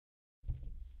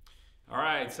All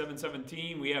right,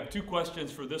 717, we have two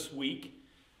questions for this week.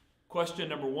 Question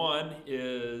number one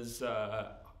is,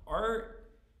 are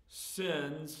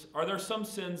there some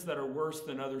sins that are worse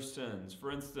than other sins?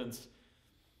 For instance,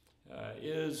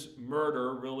 is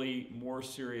murder really more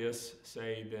serious,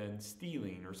 say, than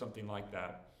stealing or something like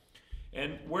that?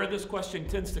 And where this question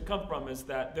tends to come from is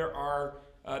that there are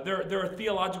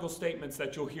theological statements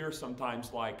that you'll hear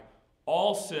sometimes like,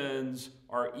 all sins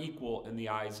are equal in the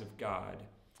eyes of God.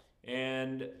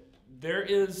 And there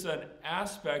is an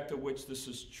aspect of which this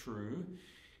is true.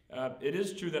 It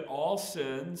is true that all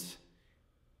sins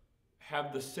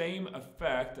have the same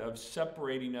effect of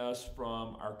separating us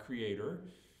from our Creator,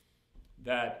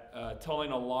 that telling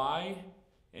a lie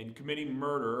and committing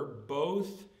murder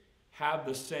both have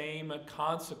the same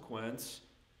consequence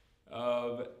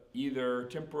of either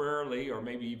temporarily or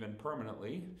maybe even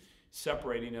permanently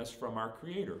separating us from our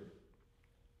Creator.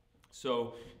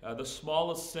 So the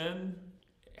smallest sin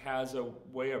has a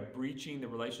way of breaching the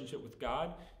relationship with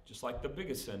God, just like the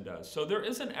biggest sin does. So there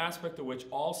is an aspect of which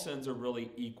all sins are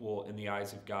really equal in the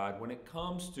eyes of God when it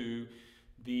comes to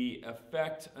the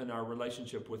effect in our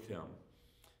relationship with Him.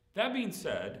 That being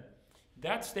said,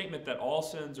 that statement that all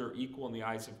sins are equal in the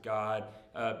eyes of God,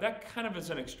 that kind of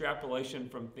is an extrapolation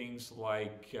from things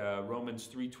like Romans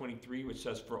 3:23, which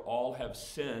says, "For all have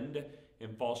sinned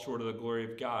and fall short of the glory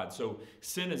of God." So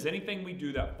sin is anything we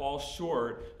do that falls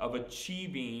short of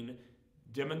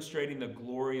demonstrating the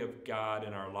glory of God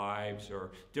in our lives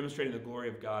or demonstrating the glory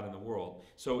of God in the world.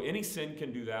 So any sin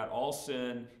can do that. All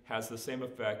sin has the same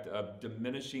effect of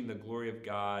diminishing the glory of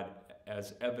God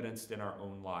as evidenced in our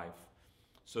own life.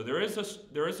 So there is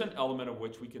an element of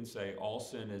which we can say all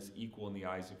sin is equal in the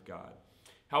eyes of God.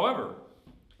 However,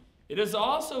 it is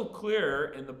also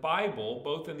clear in the Bible,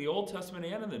 both in the Old Testament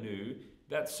and in the New,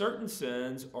 that certain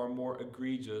sins are more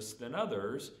egregious than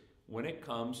others when it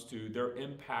comes to their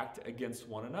impact against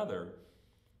one another.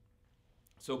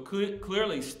 So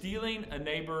clearly, stealing a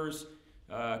neighbor's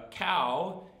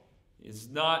cow is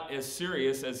not as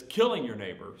serious as killing your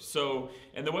neighbor. So,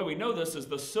 and the way we know this is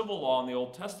the civil law in the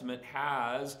Old Testament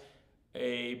has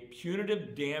a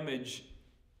punitive damage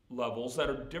levels that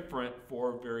are different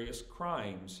for various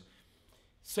crimes.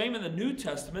 Same in the New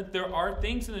Testament. There are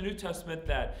things in the New Testament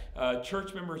that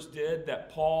church members did that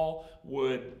Paul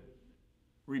would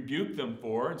rebuke them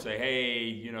for and say, hey,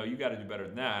 you got to do better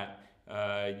than that.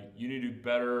 You need to do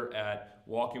better at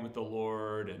walking with the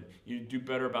Lord, and you need to do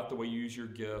better about the way you use your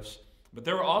gifts. But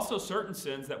there are also certain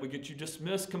sins that would get you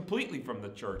dismissed completely from the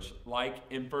church, like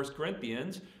in 1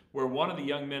 Corinthians, where one of the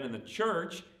young men in the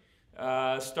church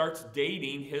starts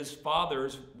dating his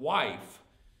father's wife.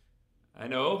 I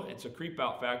know it's a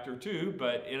creep-out factor too,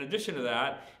 but in addition to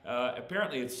that,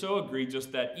 apparently it's so egregious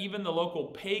that even the local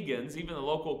pagans, even the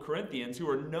local Corinthians, who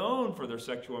are known for their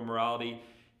sexual immorality,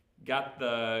 got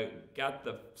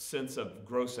the sense of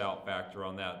gross-out factor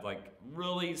on that. Like,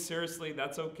 really? Seriously?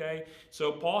 That's okay?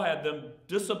 So Paul had them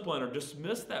discipline or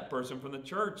dismiss that person from the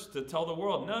church to tell the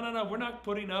world, no, we're not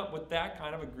putting up with that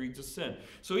kind of egregious sin.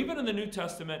 So even in the New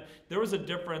Testament, there was a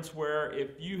difference where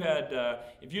if you had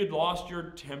lost your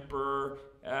temper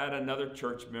at another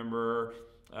church member,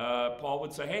 Paul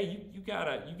would say, hey, you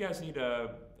guys need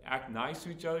to act nice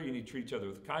to each other. You need to treat each other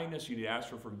with kindness. You need to ask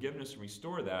for forgiveness and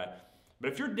restore that.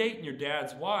 But if you're dating your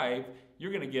dad's wife,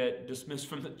 you're going to get dismissed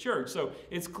from the church. So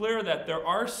it's clear that there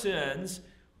are sins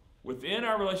within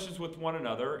our relationships with one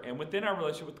another and within our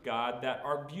relationship with God that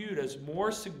are viewed as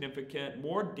more significant,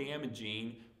 more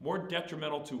damaging, more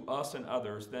detrimental to us and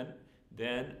others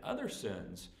than other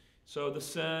sins. So the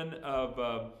sin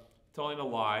of telling a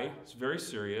lie is very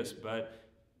serious, but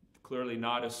clearly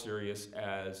not as serious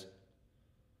as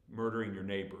murdering your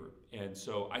neighbor. And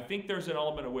so I think there's an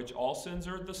element of which all sins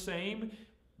are the same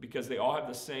because they all have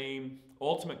the same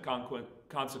ultimate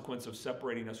consequence of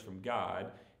separating us from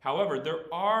God. However, there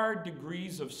are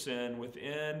degrees of sin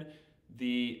within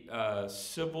the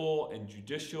civil and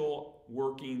judicial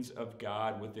workings of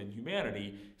God within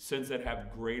humanity, sins that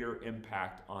have greater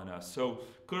impact on us. So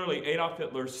clearly Adolf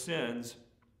Hitler's sins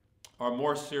are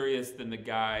more serious than the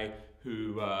guy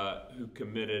who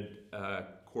committed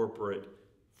corporate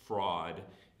fraud.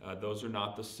 Those are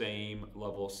not the same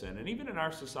level of sin. And even in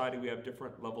our society, we have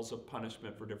different levels of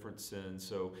punishment for different sins.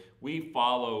 So we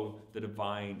follow the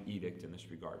divine edict in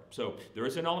this regard. So there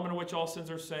is an element of which all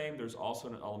sins are the same. There's also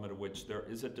an element of which there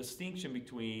is a distinction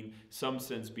between some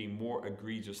sins being more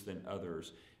egregious than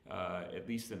others, at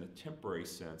least in the temporary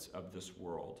sense of this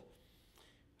world.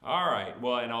 All right.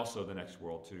 Well, and also the next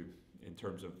world too, in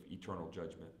terms of eternal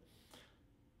judgment.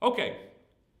 Okay.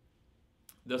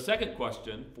 The second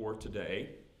question for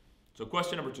today, so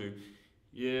question number 2,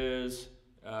 is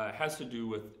has to do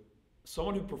with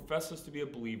someone who professes to be a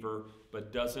believer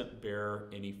but doesn't bear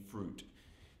any fruit.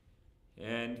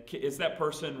 And is that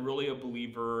person really a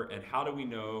believer, and how do we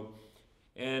know?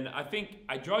 And I think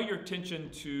I draw your attention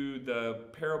to the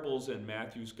parables in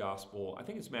Matthew's gospel. I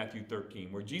think it's Matthew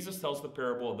 13, where Jesus tells the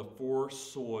parable of the 4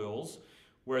 soils,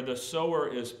 where the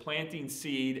sower is planting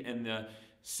seed and the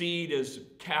seed is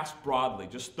cast broadly,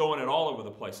 just throwing it all over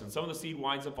the place. And some of the seed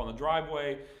winds up on the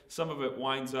driveway, some of it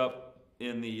winds up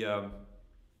in the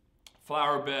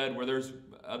flower bed where there's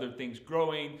other things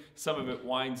growing, some of it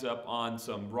winds up on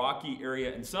some rocky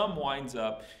area, and some winds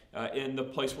up in the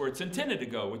place where it's intended to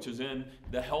go, which is in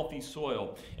the healthy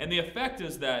soil. And the effect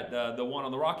is that the one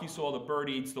on the rocky soil, the bird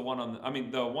eats. The one on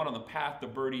the path, the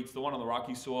bird eats. The one on the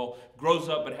rocky soil grows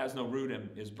up but has no root and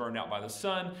is burned out by the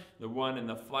sun. The one in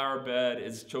the flower bed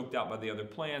is choked out by the other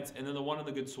plants. And then the one in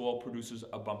the good soil produces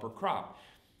a bumper crop.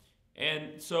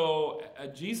 And so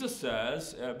Jesus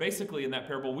says, basically in that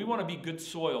parable, we want to be good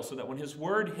soil so that when his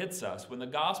word hits us, when the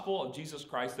gospel of Jesus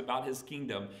Christ about his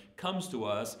kingdom comes to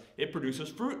us, it produces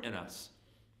fruit in us.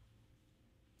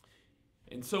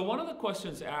 And so one of the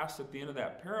questions asked at the end of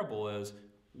that parable is,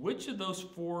 which of those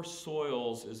 4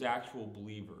 soils is actual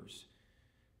believers?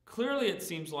 Clearly it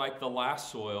seems like the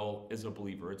last soil is a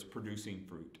believer. It's producing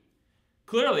fruit.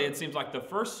 Clearly, it seems like the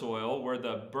first soil, where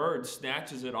the bird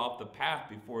snatches it off the path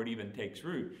before it even takes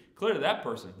root, clearly that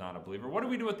person's not a believer. What do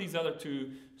we do with these other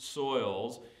 2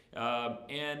 soils?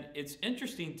 And it's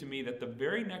interesting to me that the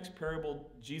very next parable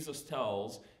Jesus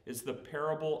tells is the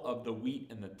parable of the wheat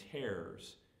and the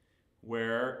tares,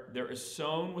 where there is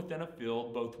sown within a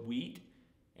field both wheat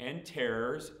and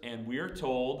tares, and we are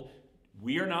told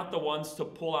we are not the ones to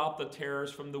pull out the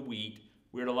tares from the wheat.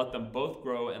 We're to let them both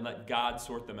grow and let God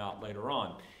sort them out later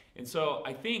on. And so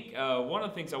I think one of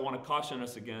the things I want to caution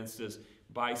us against is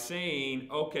by saying,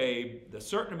 okay, the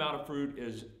certain amount of fruit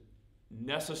is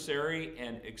necessary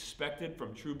and expected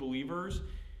from true believers.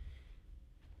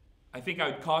 I think I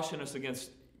would caution us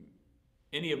against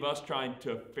any of us trying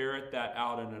to ferret that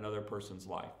out in another person's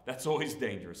life. That's always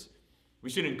dangerous. We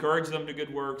should encourage them to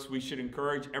good works. We should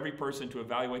encourage every person to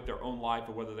evaluate their own life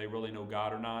of whether they really know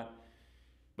God or not.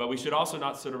 But we should also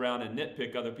not sit around and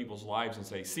nitpick other people's lives and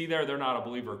say, see there, they're not a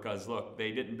believer because, look,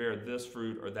 they didn't bear this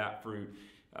fruit or that fruit.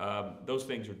 Those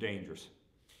things are dangerous.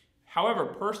 However,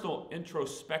 personal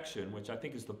introspection, which I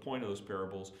think is the point of those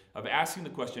parables, of asking the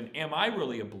question, am I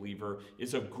really a believer,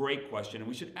 is a great question. And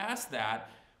we should ask that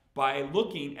by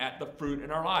looking at the fruit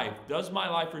in our life. Does my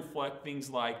life reflect things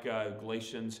like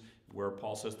Galatians, where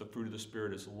Paul says the fruit of the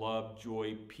Spirit is love,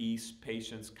 joy, peace,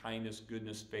 patience, kindness,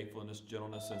 goodness, faithfulness,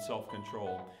 gentleness, and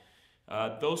self-control.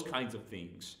 Those kinds of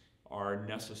things are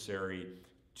necessary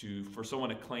for someone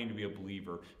to claim to be a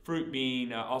believer. Fruit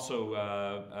being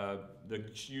also the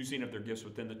using of their gifts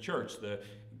within the church, the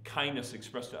kindness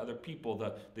expressed to other people,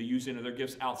 the using of their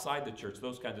gifts outside the church.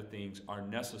 Those kinds of things are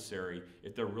necessary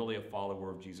if they're really a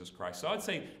follower of Jesus Christ. So I'd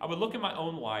say I would look at my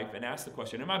own life and ask the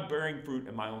question, am I bearing fruit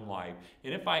in my own life?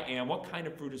 And if I am, what kind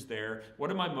of fruit is there? What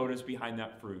are my motives behind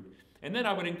that fruit? And then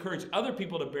I would encourage other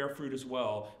people to bear fruit as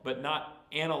well, but not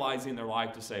analyzing their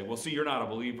life to say, well, see, you're not a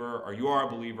believer, or you are a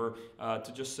believer,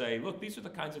 to just say, look, these are the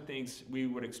kinds of things we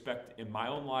would expect in my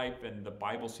own life, and the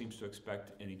Bible seems to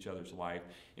expect in each other's life.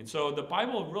 And so the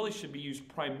Bible really should be used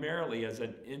primarily as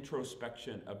an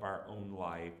introspection of our own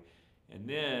life, and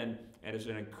then as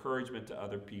an encouragement to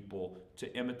other people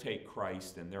to imitate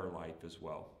Christ in their life as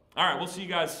well. All right, we'll see you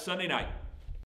guys Sunday night.